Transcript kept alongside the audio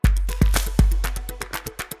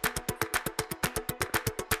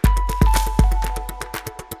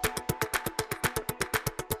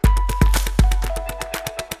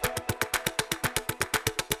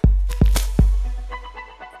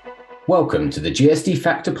Welcome to the GSD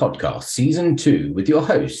Factor podcast, season 2, with your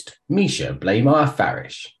host, Misha Blaymire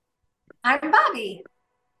Farish. I'm Bobby.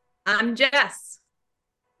 I'm Jess.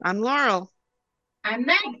 I'm Laurel. I'm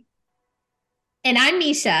Meg. And I'm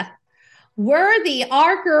Misha. We're the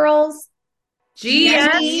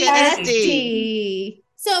RGirls-GSD.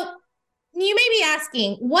 So you may be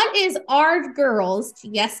asking, what is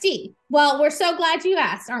RGirls-GSD? Well, we're so glad you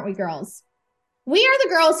asked, aren't we, girls? We are the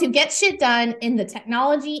girls who get shit done in the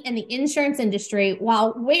technology and the insurance industry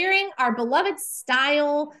while wearing our beloved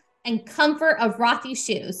style and comfort of Rothy's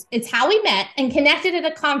shoes. It's how we met and connected at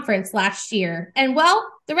a conference last year. And well,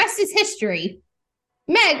 the rest is history.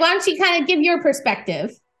 Meg, why don't you kind of give your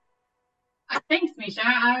perspective? Thanks, Misha.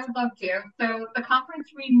 I would love to. So the conference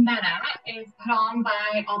we met at is put on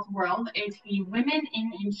by Alta World. It's the Women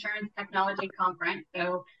in Insurance Technology Conference.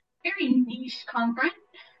 So very niche conference.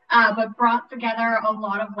 But brought together a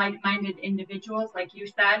lot of like-minded individuals, like you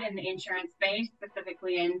said, in the insurance space,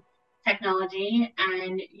 specifically in technology.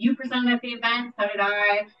 And you presented at the event, so did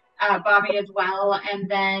I, Bobby as well.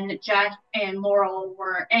 And then Jess and Laurel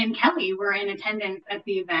and Kelly were in attendance at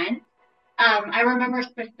the event. I remember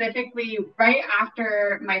specifically right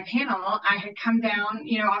after my panel, I had come down,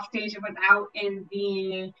 off stage and was out in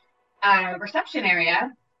the reception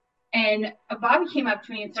area. And Bobby came up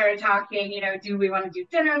to me and started talking, do we want to do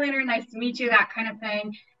dinner later? Nice to meet you, that kind of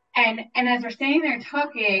thing. And as we're sitting there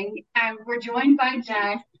talking, we're joined by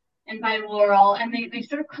Jess and by Laurel, and they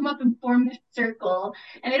sort of come up and form this circle.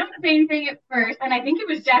 And they don't say anything at first. And I think it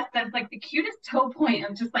was Jess that's like the cutest toe point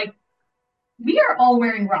of just like, we are all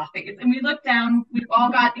wearing Rothy's. And we look down, we've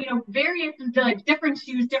all got, various, like different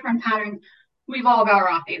shoes, different patterns. We've all got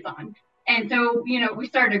Rothy's on. And so, we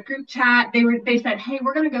started a group chat. They said, hey,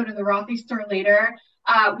 we're going to go to the Rothy's store later.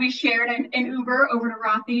 We shared an Uber over to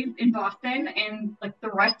Rothy's in Boston, and like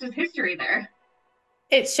the rest is history there.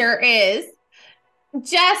 It sure is.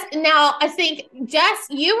 Jess, now I think, Jess,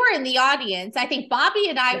 you were in the audience. I think Bobby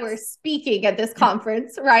and I were speaking at this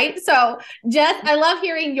conference, right? So, Jess, I love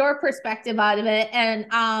hearing your perspective out of it. And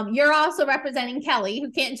you're also representing Kelly,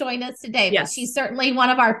 who can't join us today, but she's certainly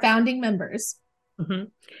one of our founding members. Mm-hmm.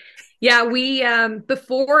 Yeah, we,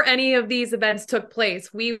 before any of these events took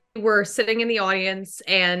place, we were sitting in the audience,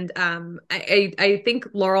 and I think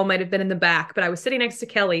Laurel might have been in the back, but I was sitting next to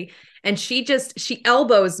Kelly, and she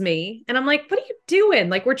elbows me, and I'm like, what are you doing?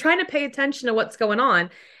 Like, we're trying to pay attention to what's going on.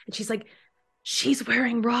 And she's like, she's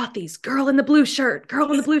wearing Rothy's, girl in the blue shirt,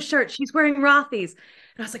 she's wearing Rothy's.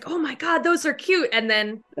 And I was like, oh my God, those are cute. And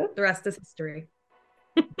then the rest is history.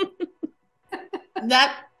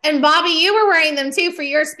 And Bobby, you were wearing them too for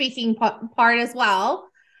your speaking part as well.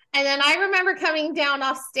 And then I remember coming down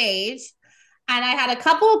off stage, and I had a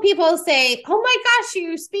couple of people say, oh my gosh,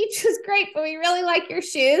 your speech was great, but we really like your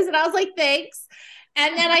shoes. And I was like, thanks.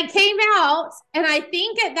 And then I came out, and I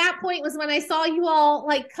think at that point was when I saw you all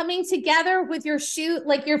like coming together with your shoe,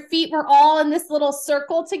 like your feet were all in this little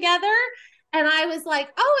circle together. And I was like,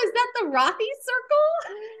 oh, is that the Rothy's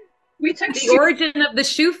circle? We took the origin of the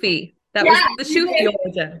shoe feet. That was the shoe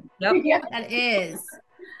origin. Yep. Yeah, that is.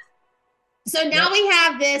 So now we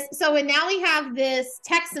have this. So now we have this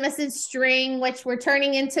text message string, which we're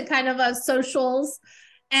turning into kind of a socials,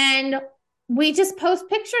 and we just post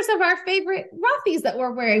pictures of our favorite Rothy's that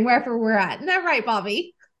we're wearing wherever we're at. Isn't that right,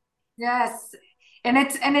 Bobby? Yes, and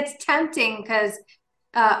it's tempting because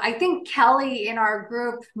I think Kelly in our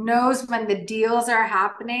group knows when the deals are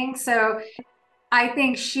happening. So I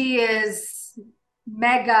think she is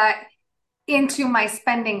mega into my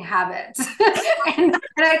spending habits. and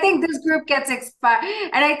I think this group gets expired.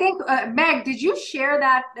 And I think, Meg, did you share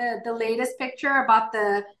that the latest picture about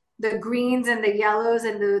the greens and the yellows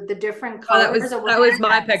and the different colors? That was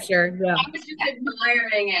my picture. Yeah. I was just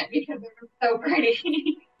admiring it because it was so pretty.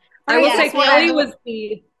 I will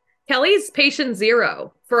say Kelly's patient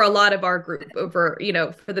zero for a lot of our group over,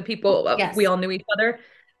 for the people, we all knew each other.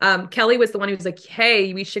 Kelly was the one who was like,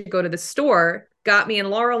 hey, we should go to the store. Got me and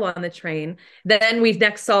Laurel on the train. Then we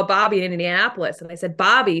next saw Bobby in Indianapolis. And I said,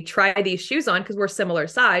 Bobby, try these shoes on because we're similar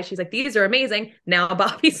size. She's like, these are amazing. Now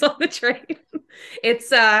Bobby's on the train.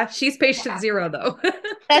 She's patient zero though.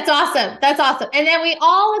 That's awesome. That's awesome. And then we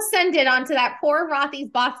all ascended onto that poor Rothy's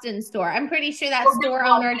Boston store. I'm pretty sure that store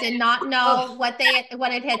owner did not know what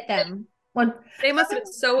had hit them. They must have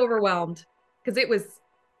been so overwhelmed because it was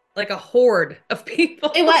like a horde of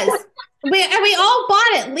people. It was. We all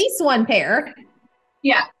bought at least one pair.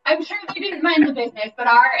 Yeah, I'm sure they didn't mind the business, but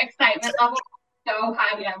our excitement level was so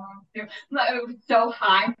high. Yeah, it was so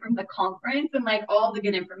high from the conference and like all the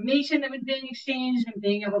good information that was being exchanged and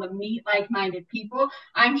being able to meet like-minded people.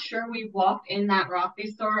 I'm sure we walked in that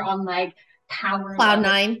Rothy's store on like power Cloud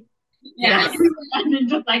 9. Yeah. And then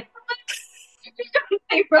just like,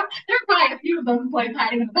 there are probably a few of those boys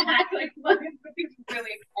hiding in the back, like, look, this is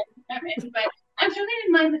really exciting to come in. But I'm sure they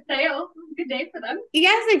didn't mind the sale. It was a good day for them.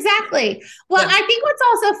 Yes, exactly. Well, I think what's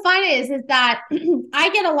also fun is that I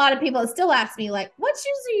get a lot of people that still ask me, like, what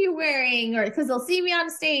shoes are you wearing? Or because they'll see me on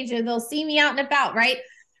stage or they'll see me out and about, right?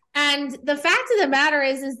 And the fact of the matter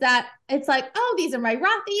is that it's like, oh, these are my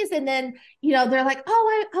Rothy's. And then, they're like,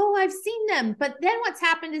 I've seen them. But then what's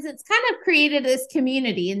happened is it's kind of created this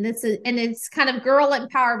community and it's kind of girl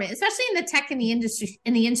empowerment, especially in the tech and the industry,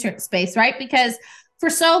 in the insurance space, right? Because for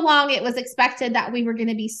so long, it was expected that we were going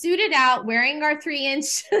to be suited out, wearing our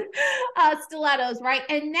 3-inch stilettos, right?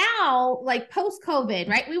 And now, like post-COVID,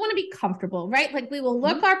 right, we want to be comfortable, right? Like we will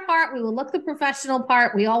look our part, we will look the professional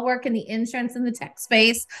part. We all work in the insurance and the tech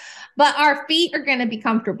space, but our feet are going to be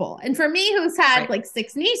comfortable. And for me, who's had like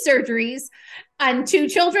 6 knee surgeries and 2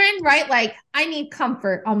 children, right? Like I need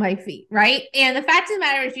comfort on my feet, right? And the fact of the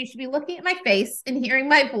matter is you should be looking at my face and hearing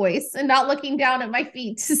my voice and not looking down at my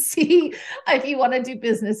feet to see if you want to do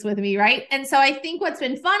business with me, right? And so I think what's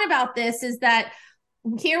been fun about this is that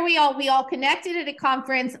here we all connected at a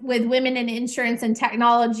conference with women in insurance and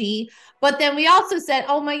technology, but then we also said,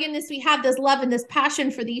 oh my goodness, we have this love and this passion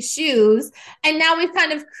for these shoes. And now we've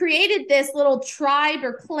kind of created this little tribe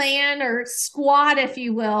or clan or squad, if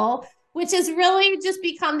you will, which has really just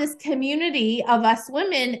become this community of us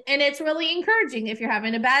women. And it's really encouraging. If you're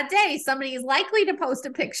having a bad day, somebody is likely to post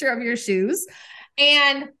a picture of your shoes.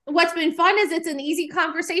 And what's been fun is it's an easy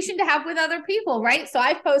conversation to have with other people, right? So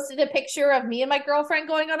I've posted a picture of me and my girlfriend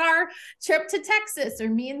going on our trip to Texas, or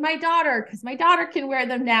me and my daughter, because my daughter can wear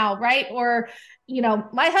them now, right? Or,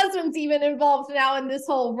 my husband's even involved now in this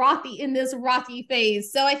whole Rothy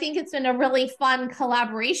phase. So I think it's been a really fun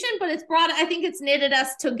collaboration, but I think it's knitted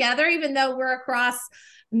us together, even though we're across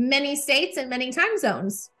many states and many time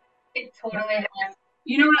zones. It totally has.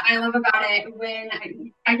 You know what I love about it? When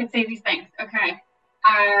I can say these things, okay?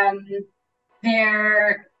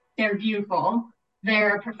 They're beautiful,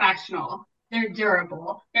 they're professional, they're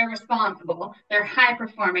durable, they're responsible, they're high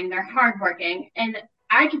performing, they're hardworking, and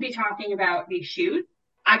I could be talking about these shoes.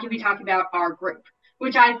 I could be talking about our group,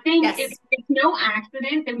 which I think it's no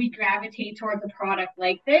accident that we gravitate towards a product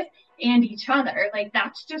like this and each other. Like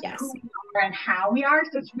that's just who we are and how we are.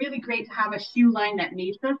 So it's really great to have a shoe line that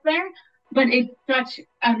meets us there. But it's such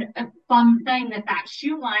a fun thing that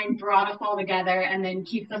shoe line brought us all together and then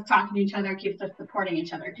keeps us talking to each other, keeps us supporting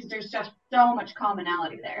each other, because there's just so much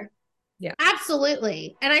commonality there. Yeah,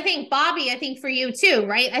 absolutely. And I think, Bobby, for you too,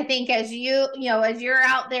 right? I think as you're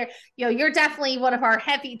out there, you're definitely one of our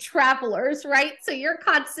heavy travelers, right? So you're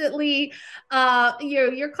constantly,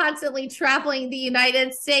 you're constantly traveling the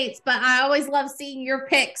United States, but I always love seeing your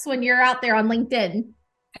pics when you're out there on LinkedIn.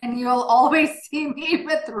 And you'll always see me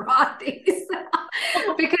with Rothy's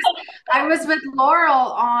because I was with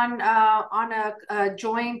Laurel on a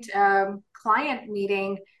joint client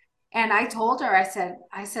meeting, and I told her, I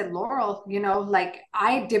said, Laurel, like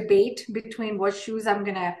I debate between what shoes I'm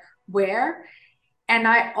gonna wear, and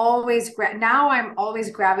I'm always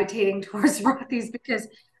gravitating towards Rothy's because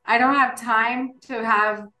I don't have time to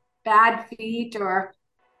have bad feet or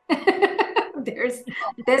there's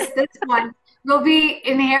this one. Will be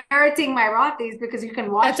inheriting my Rothy's because you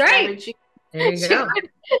can wash them. And there you go.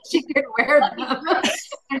 She could wear them as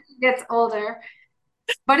she gets older.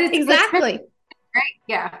 But it's exactly great.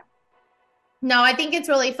 Yeah. No, I think it's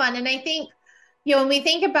really fun. And I think, when I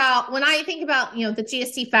think about, the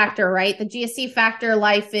GSD factor, right? The GSD factor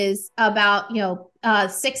life is about,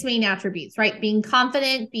 6 main attributes, right? Being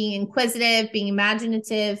confident, being inquisitive, being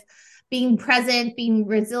imaginative, being present, being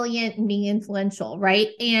resilient, and being influential, right?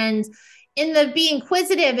 And in the being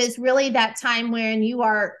inquisitive is really that time when you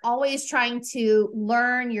are always trying to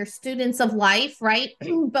learn your students of life, right?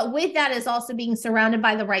 But with that is also being surrounded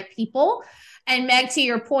by the right people. And Meg, to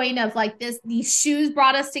your point of like these shoes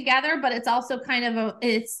brought us together, but it's also kind of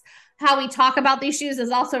it's how we talk about these shoes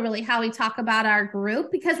is also really how we talk about our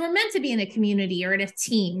group, because we're meant to be in a community or in a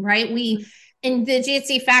team, right? In the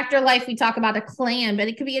GSD Factor life, we talk about a clan, but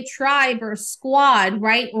it could be a tribe or a squad,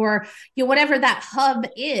 right? Or whatever that hub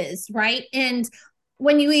is, right? And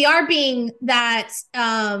when we are being that,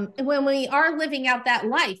 when we are living out that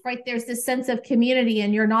life, right? There's this sense of community,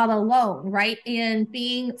 and you're not alone, right? And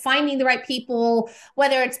finding the right people,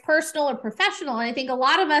 whether it's personal or professional. And I think a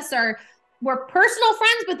lot of us we're personal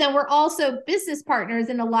friends, but then we're also business partners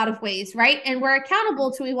in a lot of ways, right? And we're accountable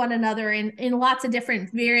to one another in lots of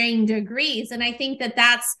different varying degrees. And I think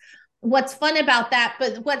that's what's fun about that.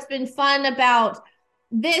 But what's been fun about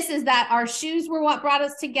this is that our shoes were what brought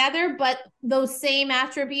us together, but those same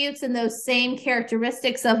attributes and those same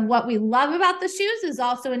characteristics of what we love about the shoes is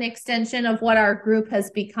also an extension of what our group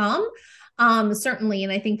has become. Certainly.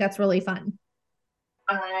 And I think that's really fun.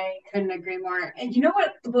 I couldn't agree more. And you know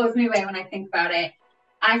what blows me away when I think about it?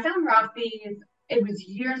 I found Rothy's, it was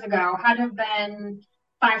years ago, had to have been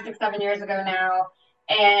 5, 6, 7 years ago now.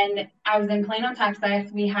 And I was in Plano,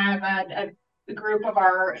 Texas. We have a group of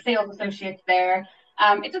our sales associates there.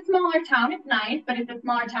 It's a smaller town. It's nice, but it's a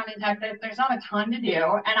smaller town in Texas. There's not a ton to do.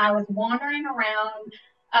 And I was wandering around,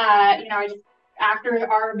 I just,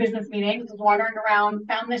 after our business meetings, was wandering around,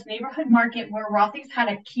 found this neighborhood market where Rothy's had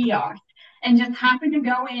a kiosk. And just happened to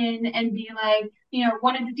go in and be like,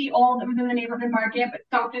 wanted to see all that was in the neighborhood market, but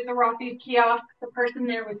stopped at the Rothy's kiosk. The person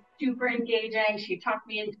there was super engaging. She talked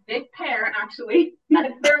me into this pair, actually.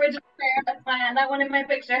 That's their original pair. That's why I had that one in my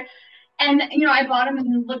picture. And, I bought them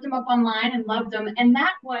and looked them up online and loved them. And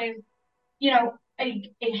that was, a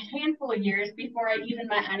handful of years before I even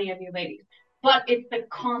met any of you ladies. But it's the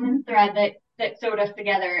common thread that sewed us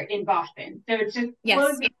together in Boston. So it's just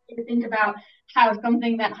blows me to think about how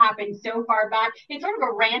something that happened so far back, it's sort of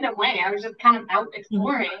a random way. I was just kind of out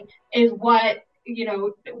exploring is what,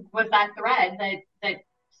 was that thread that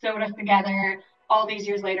sewed us together all these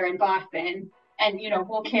years later in Boston. And,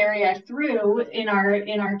 will carry us through in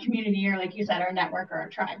our community, or like you said, our network or our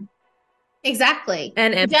tribe. Exactly.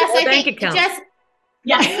 And our bank account.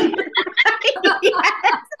 Yes.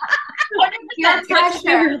 Peer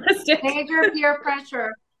pressure. Major peer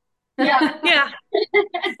pressure. Yeah. Yeah.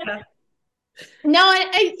 No,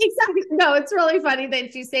 exactly. No, it's really funny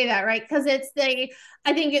that you say that, right? Because I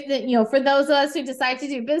think that, for those of us who decide to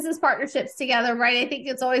do business partnerships together, right? I think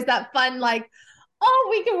it's always that fun, like, oh,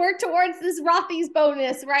 we can work towards this Rothy's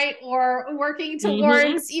bonus, right? Or working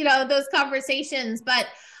towards, those conversations. But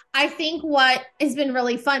I think what has been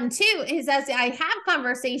really fun too is as I have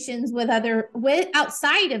conversations with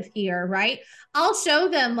outside of here, right? I'll show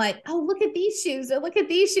them like, oh, look at these shoes, or look at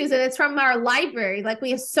these shoes. And it's from our library. Like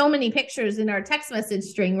we have so many pictures in our text message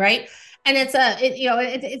string, right? And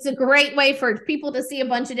it's a great way for people to see a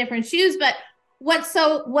bunch of different shoes. But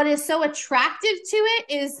what is so attractive to it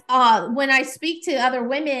is when I speak to other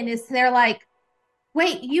women is they're like,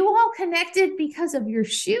 wait, you all connected because of your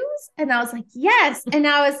shoes? And I was like, yes. And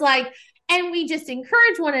I was like, and we just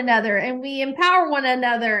encourage one another and we empower one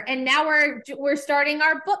another. And now we're starting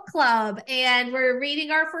our book club and we're reading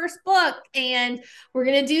our first book, and we're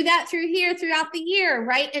going to do that throughout the year.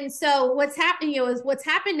 Right. And so what's happening, what's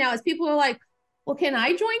happened now is people are like, well, can I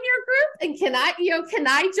join your group? And can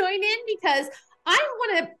I join in? Because I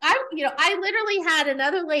literally had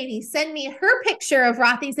another lady send me her picture of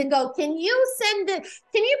Rothy's and go, can you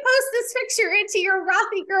post this picture into your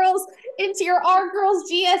Rothy girls, into your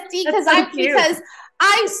RGirls-GSD? Because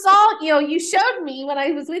I saw, you showed me when I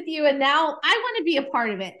was with you, and now I want to be a part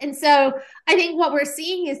of it. And so I think what we're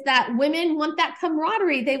seeing is that women want that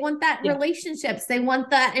camaraderie. They want that relationships. They want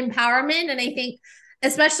that empowerment. And I think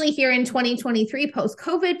especially here in 2023,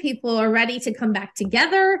 post-COVID, people are ready to come back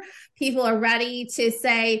together. People are ready to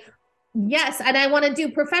say, yes, and I want to do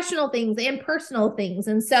professional things and personal things.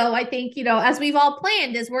 And so I think, as we've all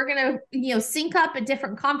planned, is we're going to, sync up at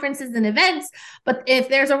different conferences and events. But if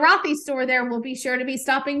there's a Rothy store there, we'll be sure to be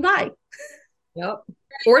stopping by. Yep.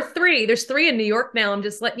 Or 3. There's 3 in New York now. I'm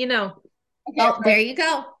just letting you know. Okay, there you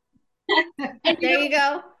go. There you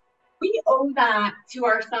go. We owe that to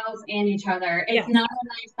ourselves and each other. It's not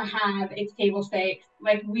nice to have, it's table stakes.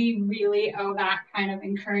 Like we really owe that kind of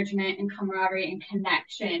encouragement and camaraderie and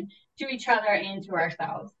connection to each other and to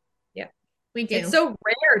ourselves. Yeah, we do. It's so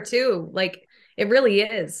rare too. Like it really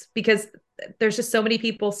is, because there's just so many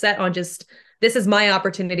people set on just, this is my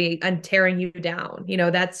opportunity, I'm tearing you down.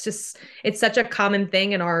 That's just, it's such a common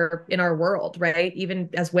thing in our world, right? Even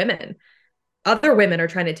as women. Other women are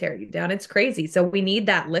trying to tear you down. It's crazy. So we need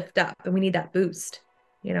that lift up and we need that boost,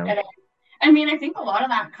 I mean, I think a lot of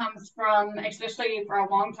that comes from, especially for a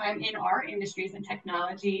long time in our industries and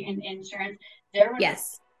technology and insurance, there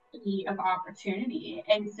was of opportunity.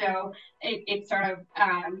 And so it sort of,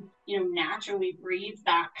 naturally breeds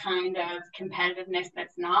that kind of competitiveness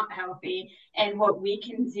that's not healthy. And what we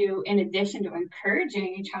can do in addition to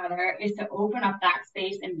encouraging each other is to open up that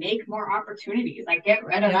space and make more opportunities, like get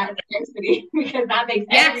rid of that scarcity, because that makes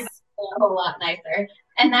everything a whole lot nicer.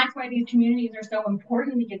 And that's why these communities are so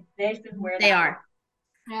important, because this is where they are.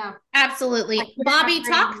 Yeah, absolutely. Bobby,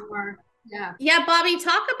 Yeah, Bobby,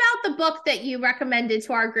 talk about the book that you recommended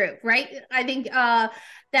to our group, right? I think I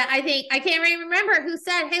can't really remember who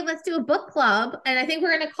said, "Hey, let's do a book club." And I think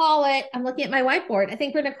we're going to call it, I'm looking at my whiteboard. I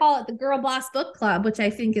think we're going to call it the Girl Boss Book Club, which I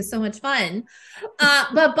think is so much fun.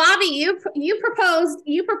 But Bobby, you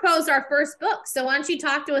proposed our first book. So why don't you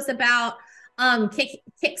talk to us about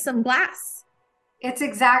kick some glass? It's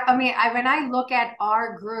exact. I mean, when I look at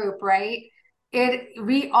our group, right,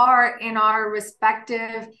 we are in our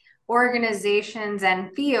respective organizations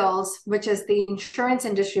and fields, which is the insurance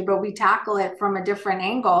industry, but we tackle it from a different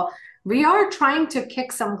angle. We are trying to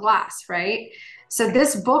kick some glass, right? So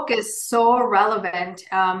this book is so relevant.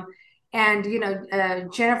 And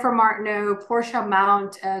Jennifer Martineau, Portia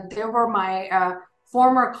Mount, they were my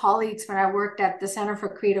former colleagues when I worked at the Center for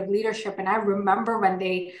Creative Leadership, and I remember when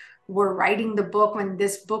they were writing the book, when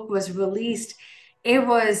this book was released, it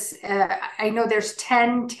was, I know there's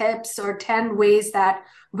 10 tips or 10 ways that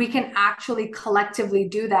we can actually collectively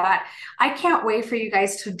do that. I can't wait for you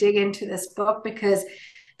guys to dig into this book, because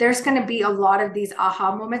there's going to be a lot of these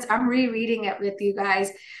aha moments. I'm rereading it with you guys,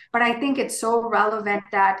 but I think it's so relevant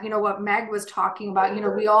that, what Meg was talking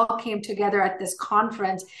about, we all came together at this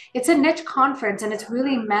conference. It's a niche conference, and it's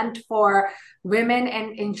really meant for women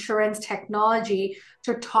and insurance technology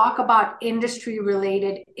to talk about industry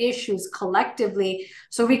related issues collectively,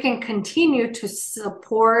 so we can continue to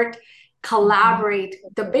support, collaborate.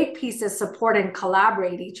 The big piece is support and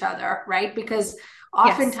collaborate each other, right? Because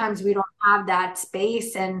oftentimes we don't have that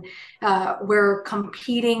space, and we're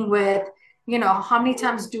competing with, how many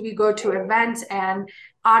times do we go to events and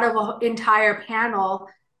out of an entire panel,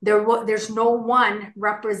 there's no one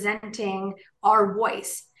representing our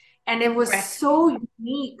voice. And it was so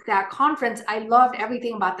unique, that conference. I loved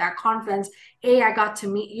everything about that conference. A, I got to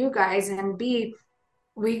meet you guys, and B,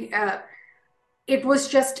 it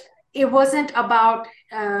wasn't about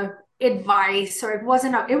advice, or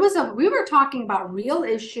we were talking about real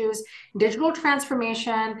issues, digital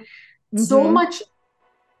transformation, so much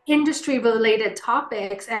industry related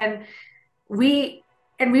topics, and we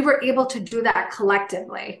were able to do that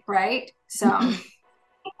collectively, right? So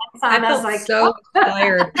I felt so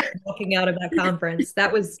inspired walking out of that conference.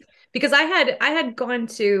 That was because I had gone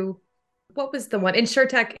to, what was the one?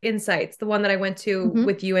 InsurTech Insights, the one that I went to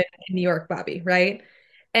with you in New York, Bobby, right?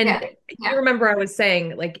 And you remember I was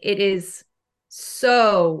saying, like, it is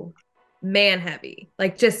so man heavy,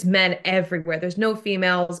 like just men everywhere. There's no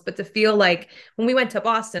females, but to feel like when we went to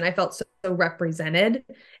Boston, I felt so represented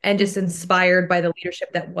and just inspired by the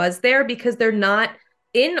leadership that was there, because they're not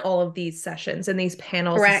in all of these sessions and these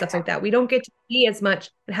panels and stuff like that. We don't get to see as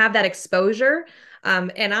much and have that exposure.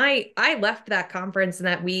 And I left that conference in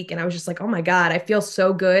that week, and I was just like, oh my God, I feel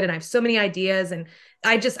so good. And I have so many ideas, and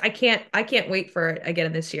I can't wait for it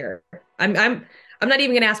again this year. I'm not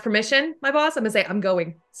even going to ask permission, my boss. I'm going to say I'm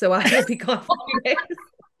going. So I will be gone for 2 days.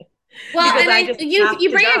 Well, and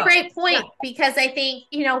you bring a great point, because I think,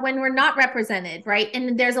 when we're not represented, right?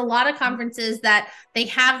 And there's a lot of conferences that they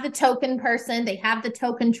have the token person, they have the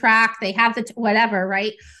token track, they have the whatever,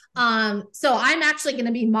 right? So I'm actually going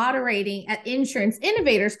to be moderating at Insurance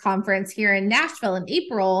Innovators Conference here in Nashville in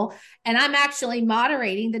April. And I'm actually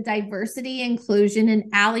moderating the diversity, inclusion,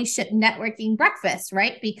 and allyship networking breakfast,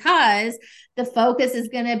 right? Because the focus is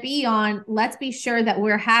going to be on, let's be sure that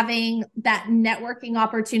we're having that networking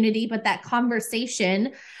opportunity, but that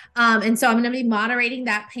conversation. And so I'm going to be moderating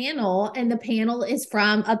that panel, and the panel is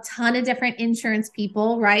from a ton of different insurance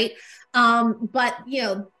people, right? But,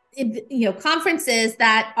 conferences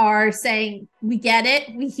that are saying, we get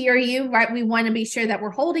it, we hear you, right? We want to be sure that we're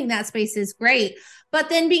holding that space is great. But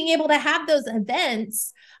then being able to have those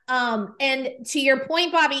events, and to your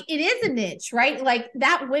point, Bobby, it is a niche, right? Like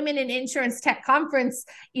that women in insurance tech conference,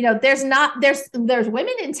 there's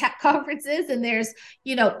women in tech conferences, and there's,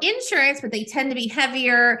 insurance, but they tend to be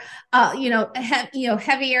heavier,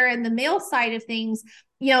 heavier in the male side of things.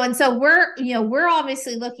 And so we're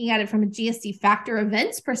obviously looking at it from a GSD Factor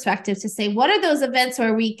events perspective to say, what are those events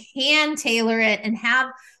where we can tailor it and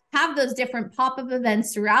have those different pop-up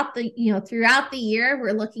events throughout the year.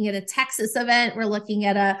 We're looking at a Texas event. We're looking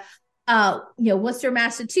at a Worcester,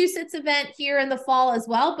 Massachusetts event here in the fall as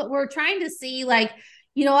well. But we're trying to see, like,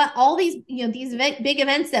 all these, these big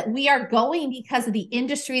events that we are going because of the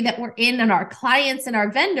industry that we're in and our clients and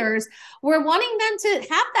our vendors, we're wanting them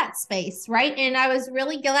to have that space, right? And I was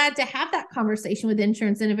really glad to have that conversation with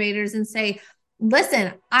Insurance Innovators and say,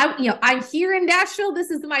 listen, I'm here in Nashville. This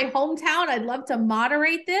is my hometown. I'd love to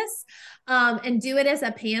moderate this and do it as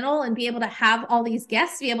a panel and be able to have all these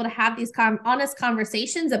guests, be able to have these honest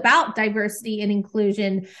conversations about diversity and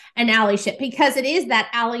inclusion and allyship, because it is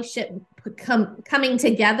that allyship coming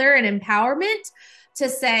together and empowerment to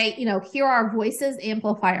say, here are our voices,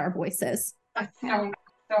 amplify our voices. That's so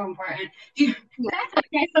important. Can I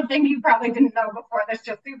say something you probably didn't know before this,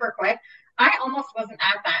 just super quick? I almost wasn't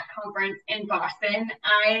at that conference in Boston.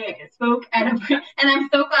 I spoke at and I'm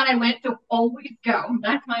so glad I went, to always go.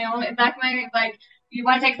 That's my, like, you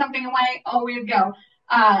want to take something away, always go.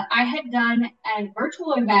 I had done a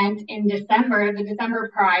virtual event in December, the December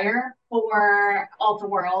prior, for Alta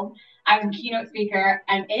World. I was a keynote speaker,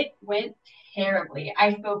 and it went terribly.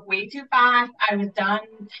 I spoke way too fast. I was done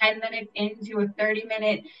 10 minutes into a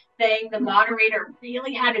 30-minute thing. The moderator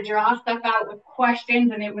really had to draw stuff out with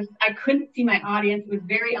questions, and I couldn't see my audience. It was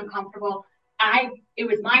very uncomfortable. It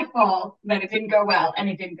was my fault that it didn't go well, and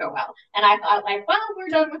it didn't go well. And I thought, like, well, we're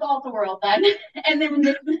done with Alta World then. And then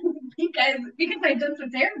because I'd done so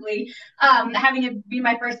terribly, having it be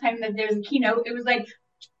my first time that there's a keynote, it was like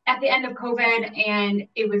at the end of COVID, and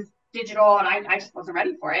it was digital, and I just wasn't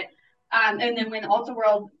ready for it. And then when Alta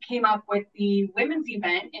World came up with the women's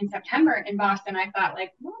event in September in Boston, I thought,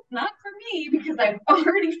 like, well, not for me, because I've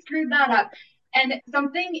already screwed that up. And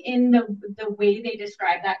something in the way they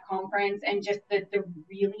described that conference, and just the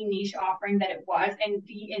really niche offering that it was, and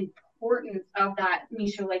the importance of that,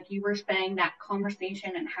 Misha, like you were saying, that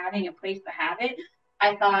conversation and having a place to have it,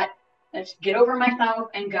 I thought, let's get over myself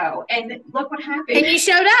and go. And look what happened. And you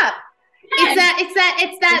showed up.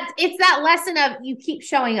 It's that lesson of you keep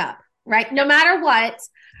showing up, right? No matter what,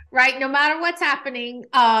 right? No matter what's happening.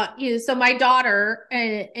 So my daughter,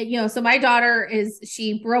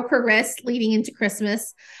 she broke her wrist leading into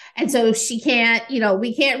Christmas. And so she can't,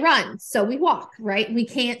 we can't run. So we walk, right? We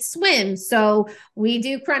can't swim. So we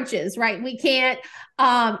do crunches, right? We can't,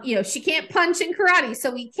 she can't punch in karate.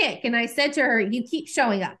 So we kick. And I said to her, you keep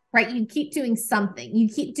showing up, right? You keep doing something. You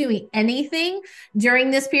keep doing anything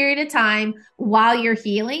during this period of time while you're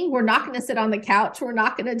healing. We're not going to sit on the couch. We're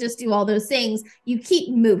not going to just do all those things. You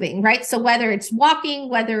keep moving, right? So whether it's walking,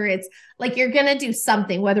 whether it's like you're going to do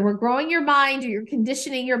something, whether we're growing your mind or you're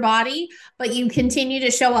conditioning your body, but you continue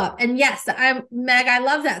to show up. And yes, Meg, I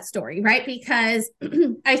love that story, right? Because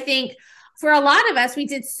I think for a lot of us, we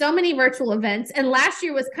did so many virtual events, and last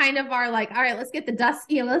year was kind of our like, all right, let's get the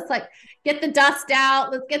dust, let's like get the dust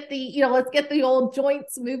out. Let's get the old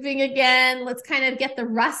joints moving again. Let's kind of get the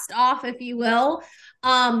rust off, if you will.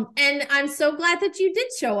 And I'm so glad that you did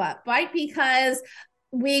show up, right? Because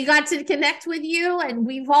we got to connect with you, and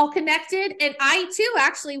we've all connected. And I too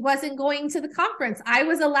actually wasn't going to the conference. I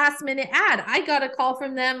was a last minute ad. I got a call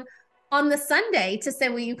from them on the Sunday to say,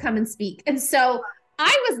 will you come and speak? And so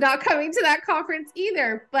I was not coming to that conference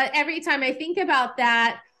either. But every time I think about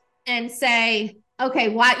that and say,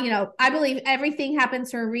 okay, I believe everything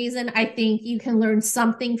happens for a reason. I think you can learn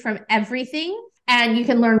something from everything, and you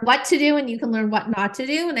can learn what to do and you can learn what not to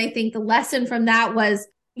do. And I think the lesson from that was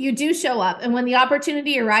you do show up. And when the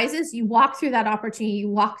opportunity arises, you walk through that opportunity, you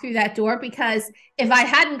walk through that door, because if I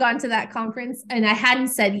hadn't gone to that conference and I hadn't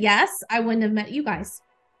said yes, I wouldn't have met you guys.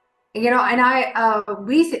 And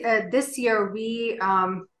this year,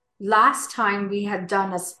 last time we had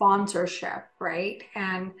done a sponsorship, right?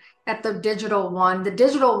 And at the digital one,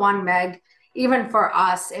 Meg, even for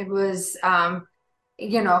us, it was,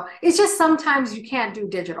 it's just sometimes you can't do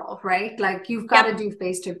digital, right? Like you've got to do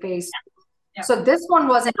face-to-face. Yep. So this one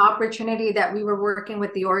was an opportunity that we were working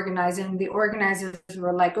with the organizer, and the organizers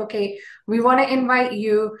were like, okay, we want to invite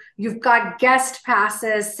you. You've got guest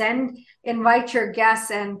passes, invite your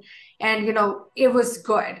guests. And it was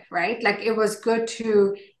good, right? Like it was good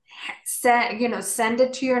to send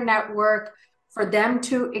it to your network for them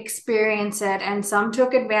to experience it. And some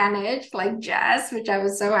took advantage, like Jess, which I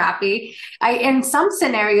was so happy. In some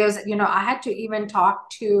scenarios, I had to even talk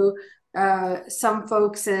to some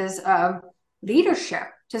folks' leadership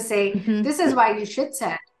to say, this is why you should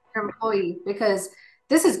send your employee, because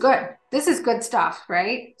this is good. This is good stuff,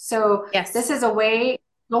 right? So yes, this is a way.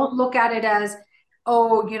 Don't look at it as,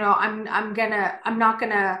 I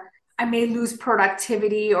may lose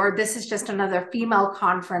productivity, or this is just another female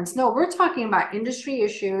conference. No, we're talking about industry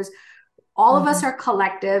issues. All of us are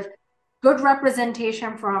collective. Good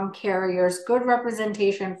representation from carriers, good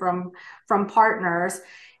representation from partners.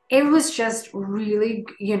 It was just really,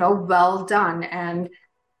 well done. And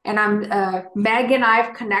I'm Meg and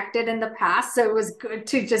I've connected in the past, so it was good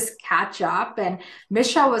to just catch up. And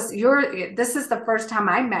Michelle, this is the first time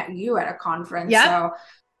I met you at a conference. Yep. So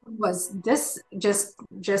this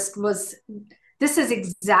is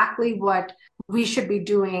exactly what we should be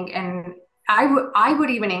doing. And I would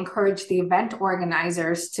even encourage the event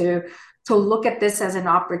organizers to look at this as an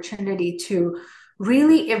opportunity to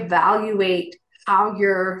really evaluate how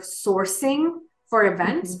you're sourcing for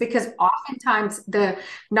events, because oftentimes the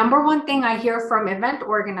number one thing I hear from event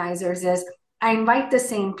organizers is I invite the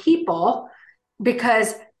same people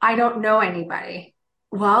because I don't know anybody.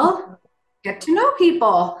 Well, get to know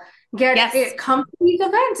people, come to these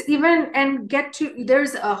events, even, and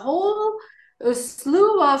there's a whole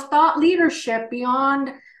slew of thought leadership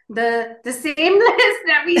beyond the same list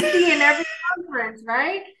that we see in every conference,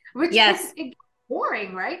 right? Which is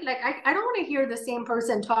boring, right? Like I don't want to hear the same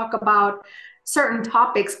person talk about certain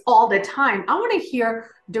topics all the time. I want to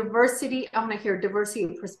hear diversity. I want to hear diversity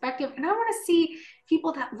of perspective, and I want to see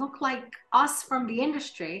people that look like us from the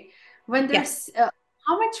industry. When there's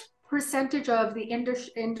how much percentage of the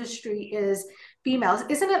industry is females?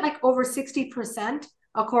 Isn't it like over 60%,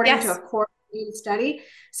 according to a coordinated study?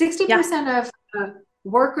 60% of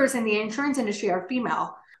workers in the insurance industry are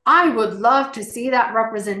female. I would love to see that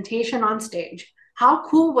representation on stage. How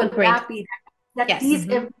cool would that be? That these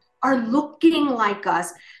are looking like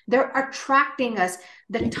us. They're attracting us.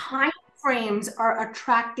 The time frames are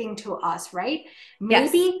attracting to us, right?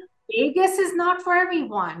 Maybe Vegas is not for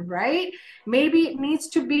everyone, right? Maybe it needs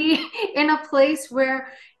to be in a place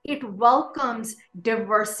where it welcomes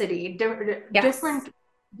diversity, different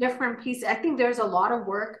pieces. I think there's a lot of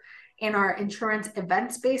work in our insurance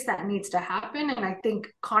event space that needs to happen. And I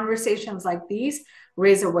think conversations like these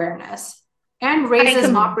raise awareness and raises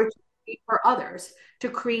an opportunity for others to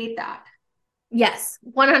create that. Yes,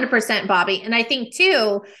 100%, Bobby. And I think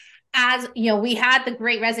too, as you know, we had the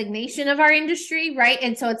great resignation of our industry, right?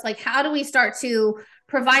 And so it's like, how do we start to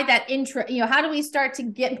provide that how do we start to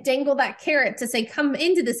dangle that carrot to say, come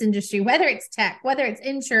into this industry, whether it's tech, whether it's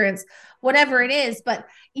insurance, whatever it is, but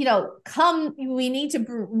we need to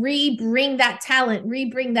bring that talent,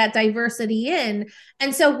 bring that diversity in.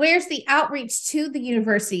 And so where's the outreach to the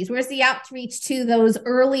universities? Where's the outreach to those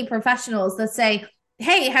early professionals that say,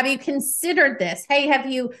 hey, have you considered this? Hey,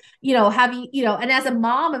 have you, and as a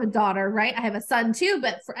mom of a daughter, right? I have a son too,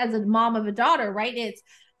 but as a mom of a daughter, right? It's,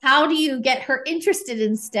 how do you get her interested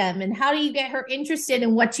in STEM, and how do you get her interested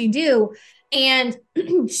in what you do? And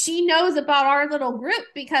she knows about our little group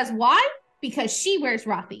because why? Because she wears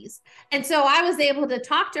Rothy's. And so I was able to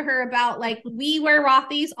talk to her about, like, we wear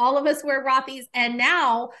Rothy's, all of us wear Rothy's, and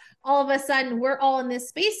now all of a sudden we're all in this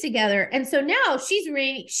space together. And so now she's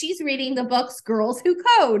reading the books Girls Who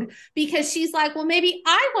Code, because she's like, well, maybe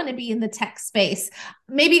I want to be in the tech space.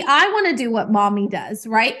 Maybe I want to do what mommy does,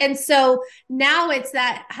 right? And so now it's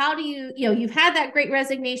that, how do you've had that great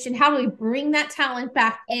resignation. How do we bring that talent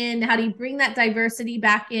back in? How do you bring that diversity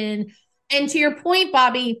back in? And to your point,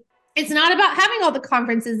 Bobby, it's not about having all the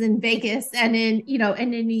conferences in Vegas and in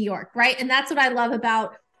New York, right? And that's what I love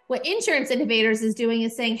about what Insurance Innovators is doing,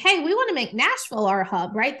 is saying, hey, we want to make Nashville our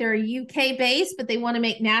hub, right? They're UK based, but they want to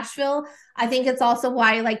make Nashville. I think it's also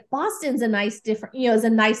why, like, Boston's a nice is a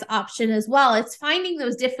nice option as well. It's finding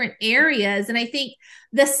those different areas. And I think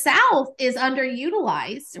the South is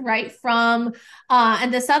underutilized, right?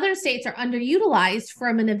 And the Southern states are underutilized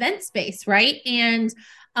from an event space, right? And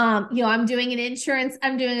I'm doing an insurance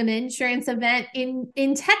event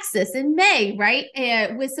in Texas in May, right?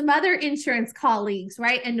 With some other insurance colleagues,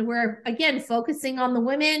 right? And we're, again, focusing on the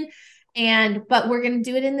women, but we're going to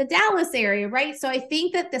do it in the Dallas area, right? So I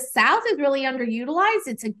think that the South is really underutilized.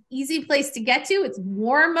 It's an easy place to get to. It's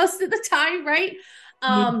warm most of the time, right?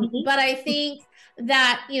 But I think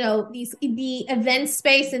that, the event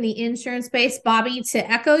space and the insurance space, Bobby,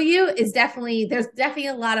 to echo you, there's definitely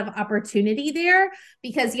a lot of opportunity there,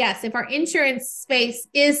 because yes, if our insurance space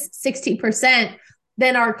is 60%,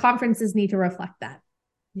 then our conferences need to reflect that.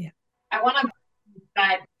 Yeah. I want to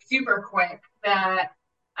that super quick that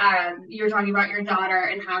you were talking about your daughter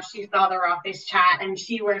and how she saw the Rothy's chat and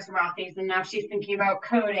she wears Rothy's and now she's thinking about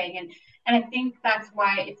coding. And I think that's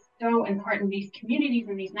why it's so important. These communities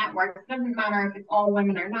and these networks, it doesn't matter if it's all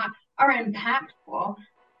women or not, are impactful.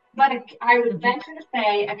 But I would venture to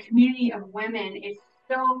say a community of women is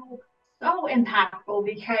so impactful,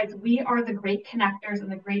 because we are the great connectors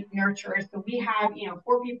and the great nurturers. So we have,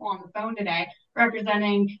 4 people on the phone today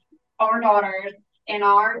representing our daughters and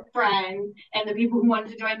our friends and the people who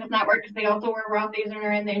wanted to join this network because they also were Rothy's and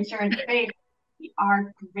are in the insurance space. We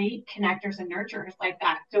are great connectors and nurturers like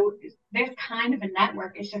that. So this kind of a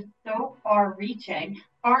network is just so far reaching,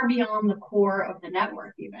 far beyond the core of the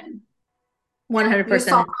network even.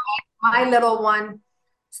 100%. My little one,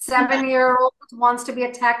 7-year-old, wants to be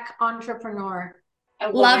a tech entrepreneur.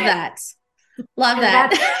 Love that. Love and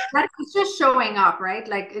that. That's just showing up, right?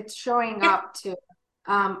 Like, it's showing up to,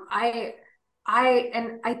 I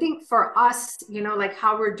think for us, like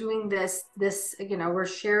how we're doing this, we're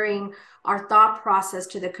sharing our thought process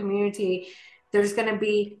to the community. There's going to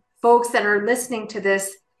be folks that are listening to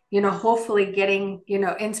this, hopefully getting,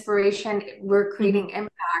 inspiration, we're creating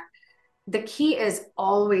impact. The key is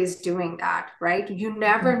always doing that, right? You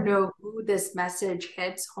never know who this message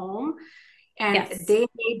hits home. And they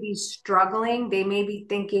may be struggling. They may be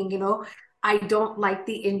thinking, I don't like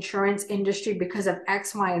the insurance industry because of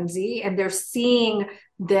X, Y, and Z. And they're seeing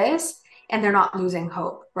this and they're not losing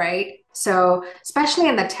hope, right? So especially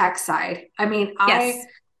in the tech side, I mean, I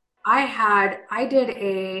had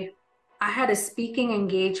a speaking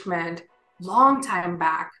engagement long time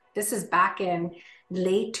back. This is back in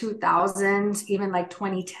late 2000s, even like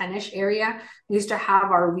 2010-ish area. We used to have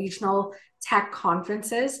our regional tech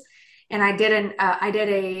conferences, and I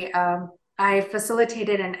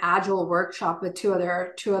facilitated an agile workshop with two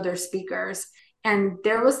other speakers. And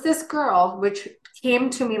there was this girl, which came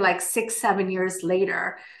to me like 6-7 years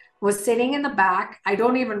later, was sitting in the back. I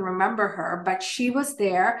don't even remember her, but she was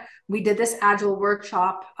there. We did this agile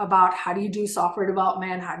workshop about how do you do software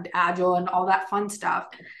development, how agile and all that fun stuff.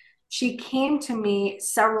 She came to me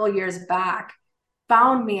several years back,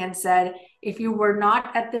 found me and said, if you were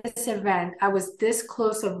not at this event, I was this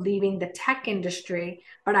close of leaving the tech industry,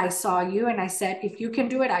 but I saw you and I said, if you can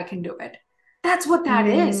do it, I can do it. That's what that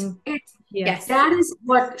is. That is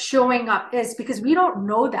what showing up is, because we don't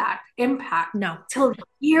know that impact till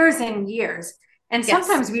years and years. And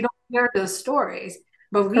sometimes we don't hear those stories,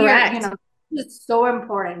 but it's so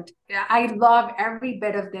important. I love every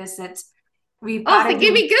bit of this.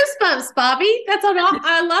 Give me goosebumps, Bobby.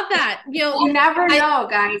 I love that. You never know,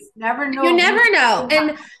 guys. Never know. You never know.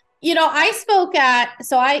 And I spoke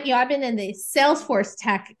I've been in the Salesforce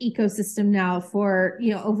tech ecosystem now for,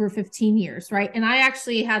 over 15 years, right? And I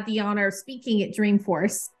actually had the honor of speaking at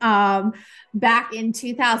Dreamforce back in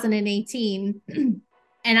 2018.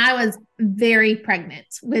 And I was very pregnant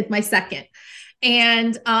with my second.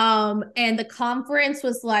 And the conference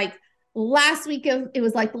was like the last week of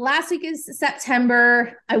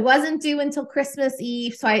September. I wasn't due until Christmas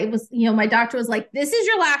Eve. So my doctor was like, this is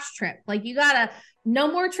your last trip. Like, you gotta,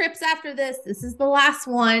 no more trips after this. This is the last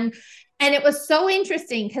one. And it was so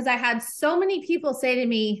interesting because I had so many people say to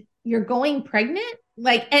me, you're going pregnant?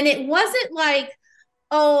 And it wasn't like,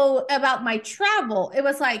 oh, about my travel. It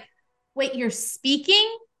was like, wait, you're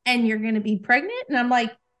speaking and you're going to be pregnant? And I'm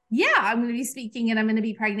like, yeah, I'm going to be speaking and I'm going to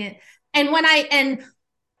be pregnant. And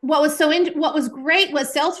what was great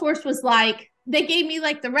was Salesforce was like, they gave me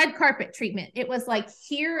like the red carpet treatment. It was like,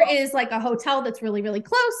 here is like a hotel that's really, really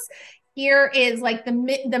close. Here is like the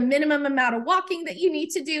minimum amount of walking that you need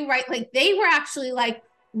to do, right? Like, they were actually like,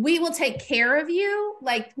 we will take care of you.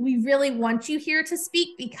 Like, we really want you here to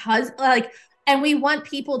speak because and we want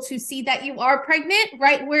people to see that you are pregnant,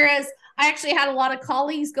 right? Whereas I actually had a lot of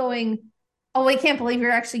colleagues going, oh, I can't believe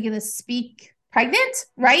you're actually going to speak pregnant,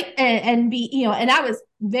 right? And be, and I was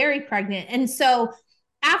very pregnant. And so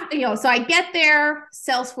after, so I get there,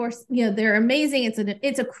 Salesforce, they're amazing.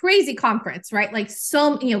 It's a crazy conference, right? Like,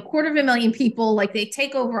 250,000 people, like, they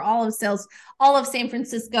take over all of San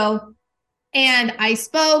Francisco. And I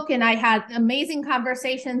spoke and I had amazing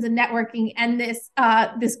conversations and networking. And this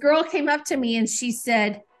girl came up to me and she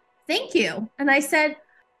said, thank you. And I said,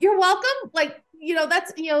 you're welcome. Like,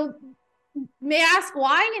 that's, may I ask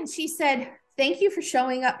why? And she said, thank you for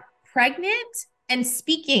showing up pregnant and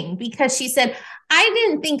speaking, because she said, I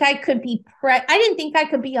didn't think I could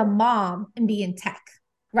be a mom and be in tech.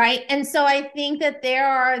 Right. And so I think that there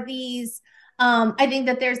are these,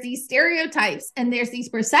 there's these stereotypes and there's these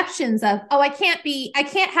perceptions of, oh, I can't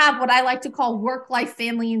have what I like to call work-life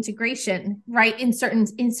family integration, right? In certain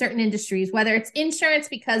industries, whether it's insurance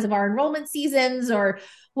because of our enrollment seasons or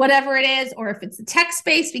whatever it is, or if it's the tech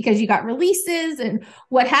space because you got releases and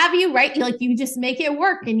what have you, right? You just make it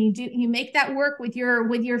work and you make that work with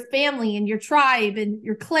your family and your tribe and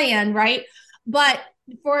your clan, right? But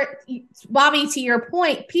for Bobby, to your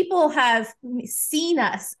point, people have seen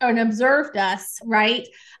us and observed us, right?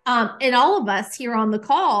 And all of us here on the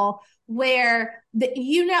call, where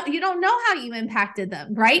you don't know how you impacted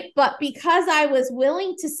them, right? But because I was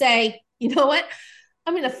willing to say, you know what,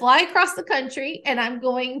 I'm going to fly across the country and I'm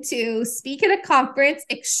going to speak at a conference,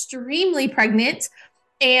 extremely pregnant,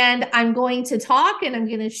 and I'm going to talk and I'm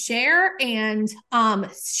going to share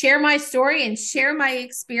my story and share my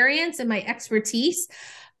experience and my expertise.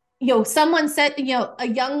 Someone said, a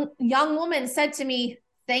young woman said to me,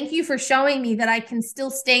 thank you for showing me that I can still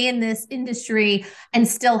stay in this industry and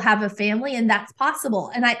still have a family, and that's possible.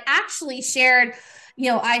 And I actually shared,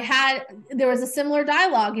 there was a similar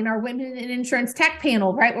dialogue in our Women in Insurance Tech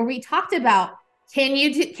panel, right? Where we talked about, can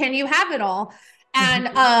you have it all? And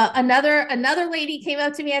another lady came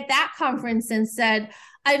up to me at that conference and said,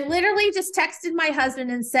 I literally just texted my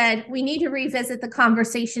husband and said, we need to revisit the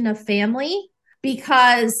conversation of family,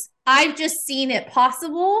 because I've just seen it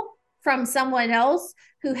possible from someone else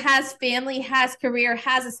who has family, has career,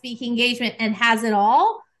 has a speaking engagement, and has it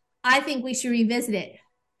all. I think we should revisit it.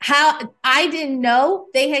 How I didn't know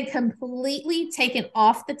they had completely taken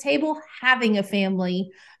off the table having a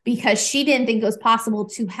family, because she didn't think it was possible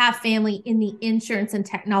to have family in the insurance and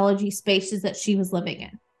technology spaces that she was living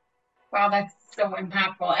in. Wow, that's so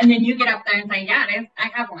impactful. And then you get up there and say, yeah, it is. I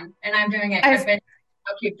have one and I'm doing it.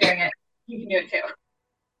 I'll keep doing it. You can do it too.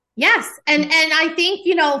 Yes. And I think,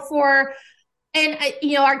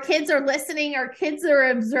 our kids are listening, our kids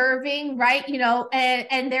are observing, right?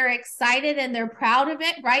 And they're excited and they're proud of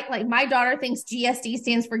it, right? Like my daughter thinks GSD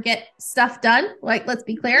stands for get stuff done. Like, let's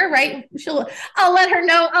be clear, right? I'll let her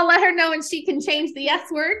know and she can change the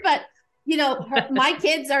S word, but my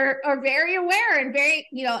kids are very aware and very,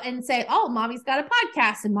 and say, oh, mommy's got a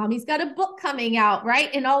podcast and mommy's got a book coming out, right?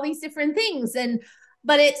 And all these different things.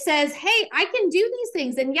 But it says, hey, I can do these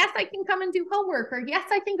things. And yes, I can come and do homework, or yes,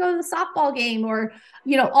 I can go to the softball game, or,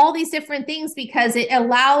 all these different things, because it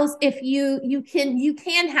allows, if you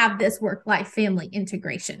can have this work-life family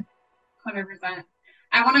integration. 100%.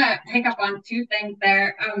 I want to pick up on two things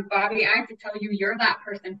there. Bobby, I have to tell you, you're that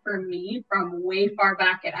person for me from way far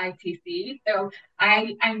back at ITC. So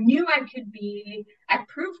I knew I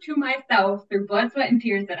proved to myself through blood, sweat, and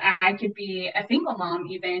tears that I could be a single mom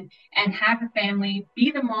even, and have a family,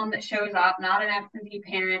 be the mom that shows up, not an absentee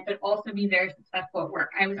parent, but also be very successful at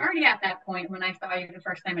work. I was already at that point when I saw you the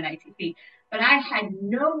first time at ITC. But I had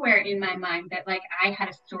nowhere in my mind that I had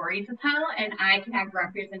a story to tell and I could have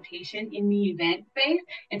representation in the event space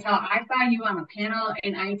until I saw you on a panel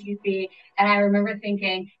in ITC. And I remember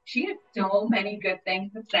thinking, she has so many good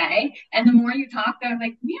things to say. And the more you talked, I was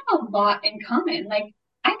like, we have a lot in common.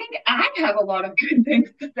 I think I have a lot of good things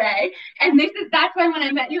to say. And that's why when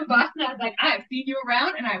I met you in Boston, I was like, I've seen you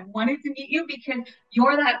around and I wanted to meet you because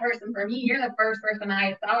you're that person for me. You're the first person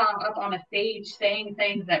I saw up on a stage saying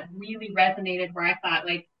things that really resonated, where I thought,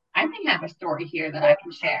 I think I have a story here that I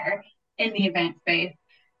can share in the event space.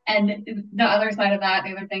 And the other side of that,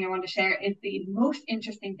 the other thing I want to share is the most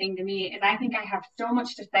interesting thing to me is I think I have so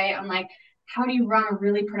much to say on how do you run a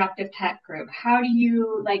really productive tech group? How do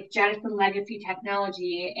you jettison legacy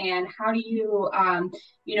technology? And how do you,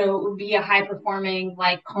 be a high performing,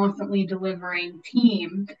 constantly delivering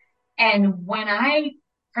team? And when I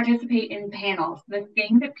participate in panels, the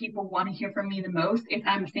thing that people want to hear from me the most is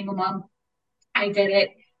I'm a single mom. I did it.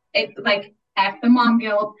 It's F the mom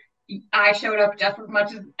guilt. I showed up just as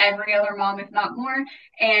much as every other mom, if not more.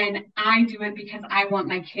 And I do it because I want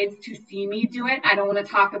my kids to see me do it. I don't want to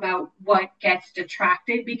talk about what gets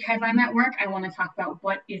detracted because I'm at work. I want to talk about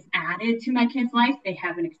what is added to my kids' life. They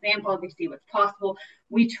have an example. They see what's possible.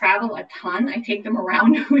 We travel a ton. I take them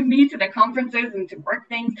around with me to the conferences and to work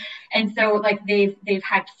things. And so they've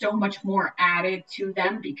had so much more added to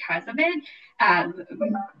them because of it.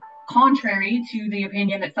 Contrary to the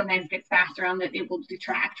opinion that sometimes gets passed around that it will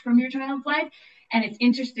detract from your child's life. And it's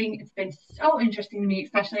interesting. It's been so interesting to me,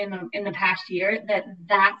 especially in the past year,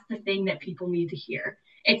 that's the thing that people need to hear.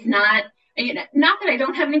 It's not that I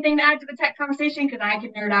don't have anything to add to the tech conversation, because I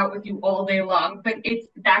could nerd out with you all day long, but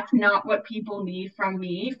that's not what people need from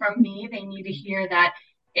me. From me, they need to hear that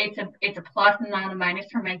it's a plus and not a minus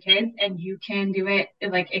for my kids, and you can do it.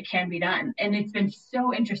 It can be done. And it's been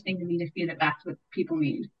so interesting to me to see that that's what people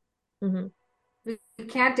need. Mm-hmm. You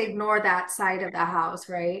can't ignore that side of the house,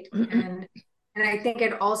 right? And I think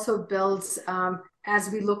it also builds as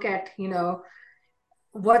we look at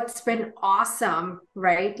what's been awesome,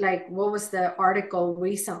 right? What was the article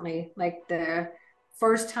recently? The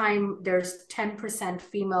first time there's 10%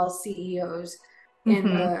 female CEOs in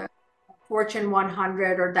the Fortune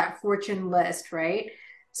 100 or that Fortune list, right?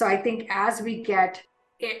 So I think as we get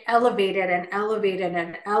elevated and elevated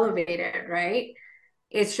and elevated, right?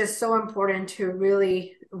 It's just so important to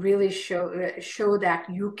really, really show that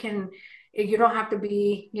you don't have to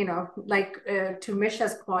be, to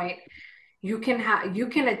Misha's point, you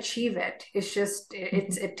can achieve it. It's just,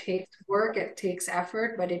 it takes work, it takes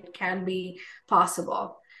effort, but it can be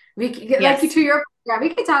possible. We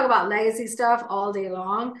can talk about legacy stuff all day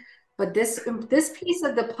long, but this piece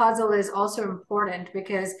of the puzzle is also important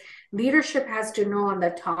because leadership has to know on the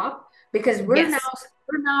top, because we're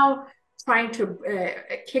now trying to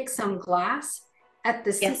kick some glass at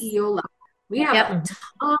the CEO level, We have a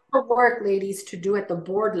ton of work, ladies, to do at the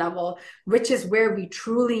board level, which is where we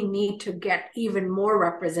truly need to get even more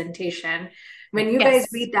representation. When you guys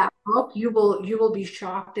read that book, you will be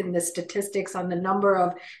shocked in the statistics on the number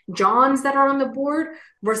of Johns that are on the board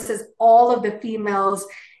versus all of the females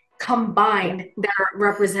combined that are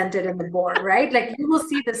represented in the board, right? Like you will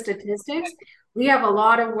see the statistics. We have a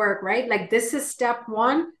lot of work, right? Like this is step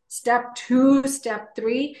 1, step 2, step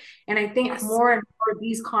 3. And I think more and more of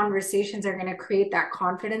these conversations are going to create that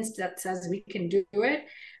confidence that says we can do it.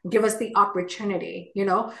 Give us the opportunity, you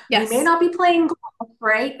know? We may not be playing golf,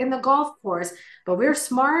 right, in the golf course, but we're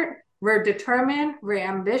smart, we're determined, we're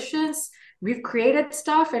ambitious, we've created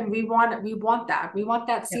stuff, and we want that. We want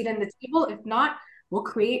that seat in the table. If not, we'll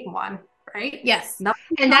create one, right? Yes.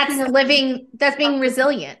 And that's being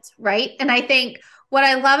resilient, right? And I think what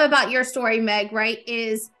I love about your story, Meg, right,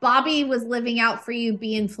 is Bobby was living out for you,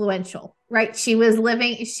 be influential, right? She was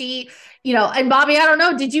living, and Bobby, I don't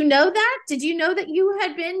know, did you know that? Did you know that you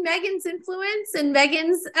had been Megan's influence and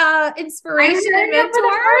Megan's inspiration and mentor?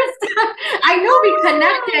 I know we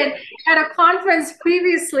connected at a conference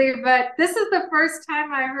previously, but this is the first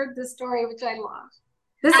time I heard this story, which I love.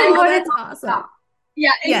 That's awesome.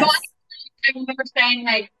 Yeah, and I remember saying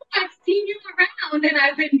like, I've seen you around and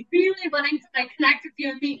I've been really wanting to like connect with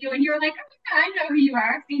you and meet you. And you're like, oh, yeah, I know who you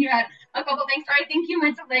are. I've seen you at a couple things. Or I think you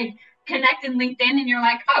meant to like connect in LinkedIn and you're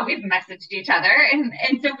like, oh, we've messaged each other. And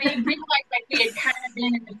so we realized like we had kind of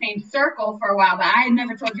been in the same circle for a while, but I had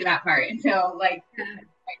never told you that part until like right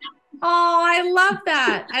now. Oh, I love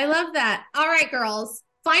that. I love that. All right, girls.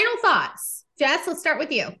 Final thoughts. Jess, let's start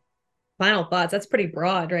with you. Final thoughts. That's pretty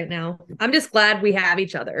broad right now. I'm just glad we have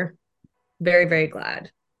each other. Very, very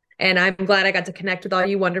glad. And I'm glad I got to connect with all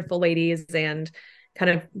you wonderful ladies and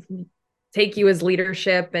kind of take you as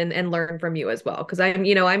leadership and learn from you as well. Cause I'm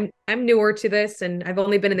newer to this and I've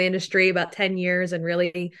only been in the industry about 10 years and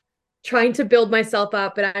really trying to build myself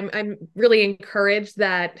up. But I'm really encouraged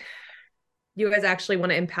that you guys actually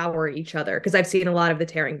want to empower each other because I've seen a lot of the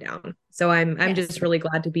tearing down. So I'm just really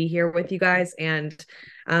glad to be here with you guys. And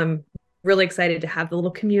really excited to have the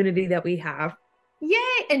little community that we have. Yay.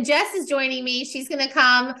 And Jess is joining me. She's going to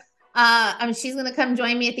come. She's going to come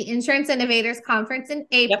join me at the Insurance Innovators Conference in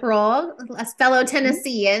April, a fellow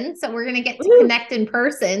Tennessean. So we're going to get to connect in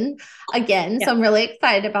person again. So I'm really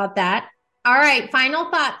excited about that. All right.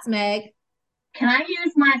 Final thoughts, Meg. Can I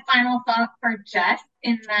use my final thought for Jess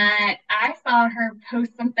in that I saw her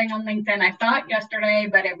post something on LinkedIn. I saw it yesterday,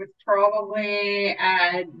 but it was probably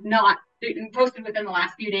not posted within the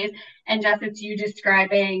last few days. And Jess, it's you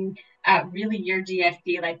describing really your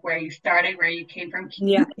GSD, like where you started, where you came from. Can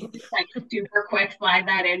you like super quick slide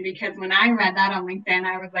that in? Because when I read that on LinkedIn,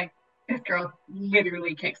 I was like, this girl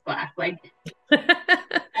literally kicks glass. Like,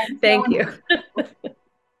 thank you.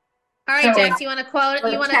 All right, Jess, you want to quote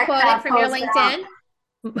it? You want to quote it from your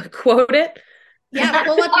LinkedIn? Quote it? Yeah,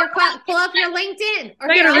 pull up your LinkedIn.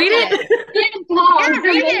 Or I gotta read it.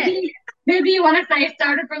 Read it. Maybe you want to say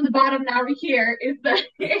started from the bottom, now we're here. Is the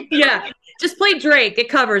just play Drake. It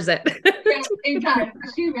covers it. It does.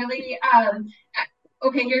 She really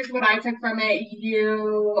okay, here's what I took from it.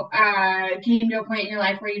 You came to a point in your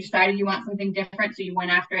life where you decided you want something different, so you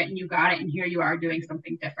went after it and you got it, and here you are doing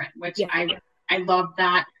something different, which I love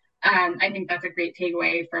that. I think that's a great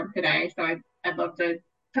takeaway from today. So I'd love to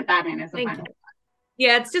put that in as a final.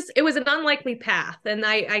 Yeah, it was an unlikely path. And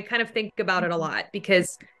I kind of think about it a lot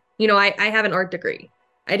because, I have an art degree.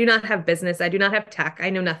 I do not have business. I do not have tech.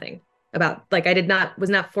 I know nothing about, like, was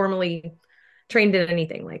not formally trained in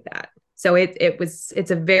anything like that. So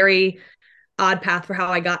it's a very odd path for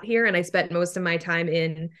how I got here. And I spent most of my time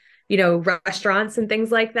in, restaurants and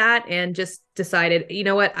things like that. And just decided,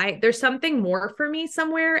 there's something more for me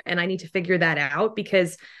somewhere. And I need to figure that out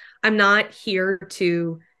because I'm not here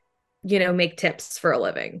to, make tips for a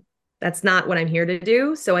living. That's not what I'm here to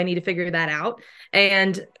do. So I need to figure that out.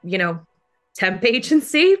 And, temp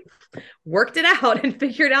agency worked it out and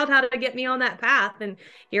figured out how to get me on that path. And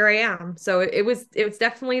here I am. So it was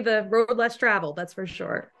definitely the road less traveled. That's for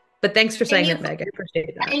sure. But thanks for saying that, Meg. I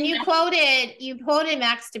appreciate that. And you quoted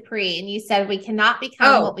Max Dupree and you said, we cannot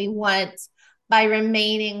become what we want by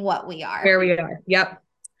remaining what we are. Where we are. Yep.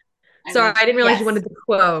 Sorry, I didn't realize you wanted to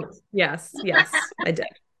quote. Yes, I did.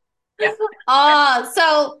 Yeah.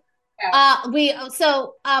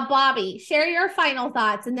 Bobby, share your final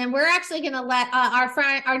thoughts, and then we're actually going to let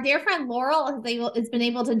our dear friend Laurel has been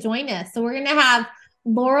able to join us. So we're going to have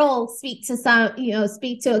Laurel speak to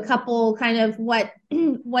a couple kind of what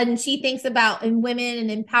she thinks about in women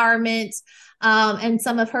and empowerment, and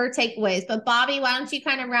some of her takeaways. But Bobby, why don't you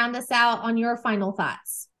kind of round us out on your final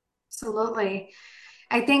thoughts? Absolutely.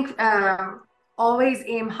 I think always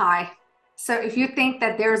aim high. So if you think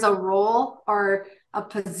that there's a role or a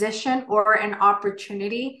position or an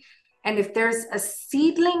opportunity, and if there's a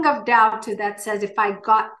seedling of doubt to that says, if I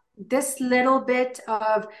got this little bit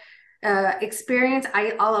of experience,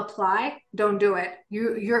 I'll apply. Don't do it.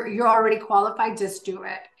 You're already qualified. Just do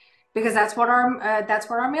it, because that's what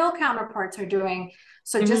our male counterparts are doing.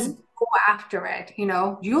 So just go after it.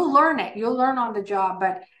 You'll learn it. You'll learn on the job,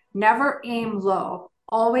 but never aim low.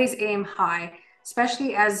 Always aim high,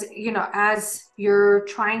 especially as you're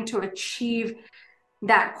trying to achieve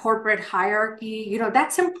that corporate hierarchy.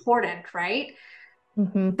 That's important, right?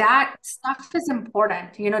 That stuff is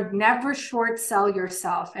important. Never short sell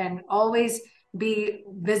yourself and always be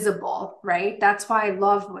visible, right? That's why I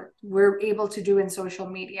love what we're able to do in social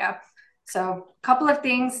media. So a couple of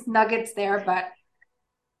things, nuggets there, but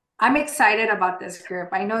I'm excited about this group.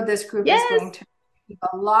 I know this group is going to do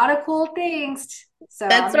a lot of cool things. So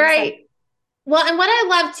that's right. Well, and what I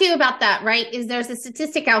love too about that, right, is there's a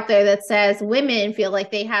statistic out there that says women feel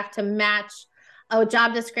like they have to match a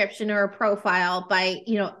job description or a profile by,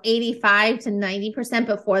 85 to 90%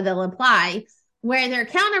 before they'll apply, where their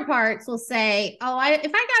counterparts will say, oh,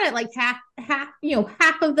 if I got it like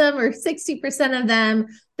half of them or 60% of them,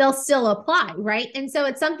 they'll still apply, right? And so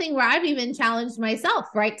it's something where I've even challenged myself,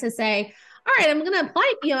 right, to say, all right, I'm going to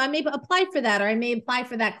apply, I may apply for that, or I may apply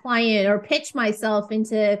for that client, or pitch myself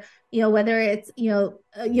into, whether it's,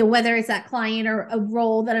 whether it's that client or a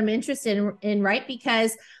role that I'm interested in, right?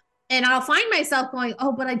 Because and I'll find myself going,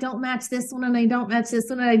 oh, but I don't match this one, and I don't match this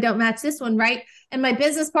one, and I don't match this one, right? And my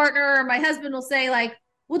business partner or my husband will say, like,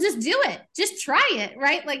 well, just do it. Just try it,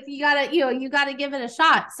 right? Like you gotta give it a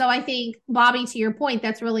shot. So I think, Bobby, to your point,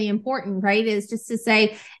 that's really important, right? Is just to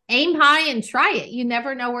say, aim high and try it. You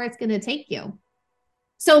never know where it's going to take you.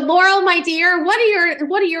 So Laurel, my dear, what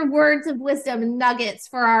are your words of wisdom and nuggets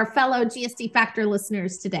for our fellow GSD Factor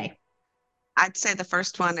listeners today? I'd say the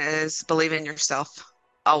first one is believe in yourself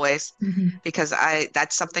always, because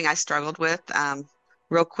that's something I struggled with.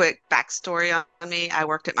 Real quick backstory on me. I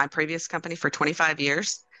worked at my previous company for 25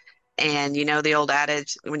 years. And the old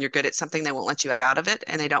adage, when you're good at something, they won't let you out of it,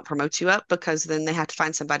 and they don't promote you up, because then they have to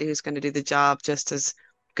find somebody who's going to do the job just as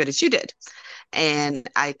good as you did. And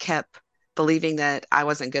I kept believing that I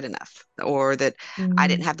wasn't good enough, or that I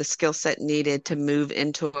didn't have the skill set needed to move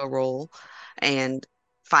into a role. And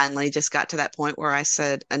finally just got to that point where I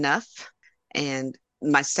said enough. And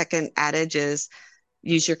my second adage is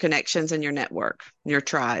use your connections and your network, your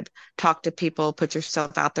tribe. Talk to people, put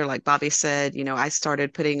yourself out there. Like Bobby said, I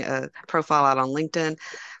started putting a profile out on LinkedIn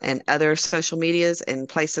and other social medias and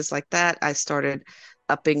places like that. I started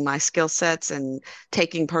upping my skill sets and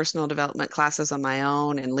taking personal development classes on my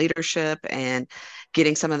own and leadership and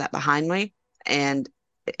getting some of that behind me. And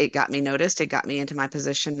it got me noticed. It got me into my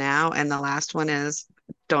position now. And the last one is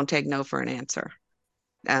don't take no for an answer.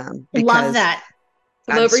 Love that.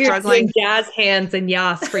 I'm over here doing jazz hands and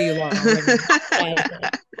yas for you, Laurel.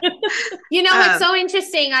 It's so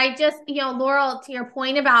interesting. I just, Laurel, to your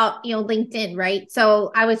point about, LinkedIn, right?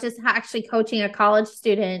 So I was just actually coaching a college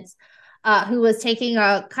student who was taking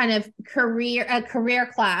a kind of career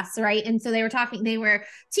class, right? And so they were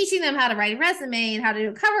teaching them how to write a resume and how to do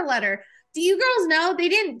a cover letter. Do you girls know they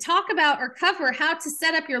didn't talk about or cover how to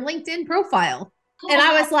set up your LinkedIn profile? And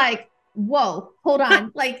I was like, whoa, hold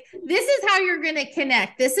on. Like, this is how you're going to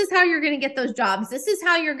connect. This is how you're going to get those jobs. This is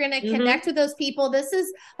how you're going to connect with those people. This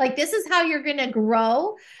is how you're going to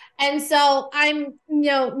grow. And so I'm,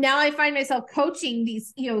 now I find myself coaching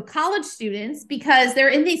these, college students, because they're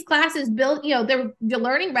in these classes they're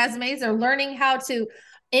learning resumes, they're learning how to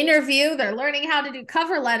interview, they're learning how to do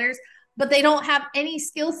cover letters, but they don't have any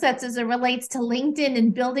skill sets as it relates to LinkedIn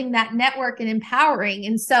and building that network and empowering.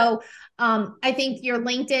 And so I think your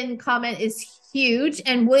LinkedIn comment is huge,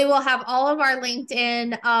 and we will have all of our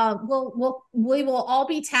LinkedIn. We will all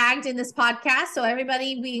be tagged in this podcast. So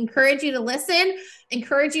everybody, we encourage you to listen,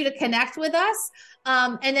 encourage you to connect with us.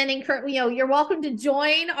 And then you're welcome to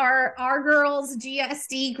join our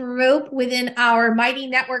RGirls-GSD group within our Mighty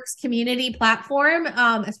Networks community platform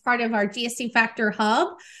as part of our GSD Factor hub.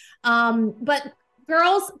 But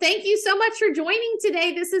girls, thank you so much for joining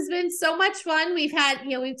today. This has been so much fun. We've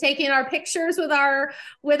taken our pictures with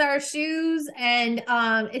our shoes, and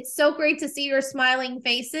it's so great to see your smiling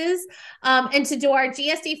faces. And to our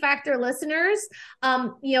GSD Factor listeners,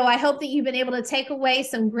 I hope that you've been able to take away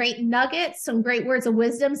some great nuggets, some great words of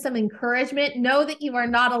wisdom, some encouragement. Know that you are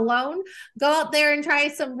not alone. Go out there and try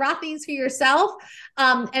some Rothy's for yourself.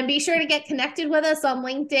 And be sure to get connected with us on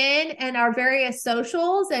LinkedIn and our various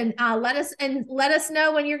socials, and let us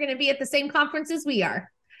know when you're going to be at the same conference as we are.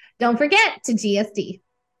 Don't forget to GSD.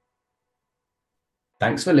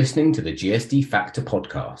 Thanks for listening to the GSD Factor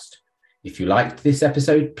podcast. If you liked this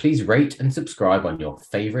episode, please rate and subscribe on your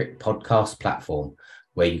favorite podcast platform,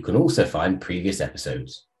 where you can also find previous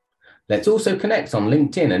episodes. Let's also connect on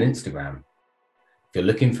LinkedIn and Instagram. If you're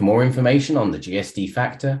looking for more information on the GSD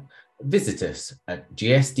Factor, visit us at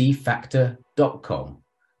gsdfactor.com.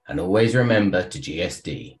 And always remember to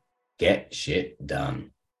GSD. Get shit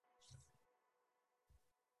done.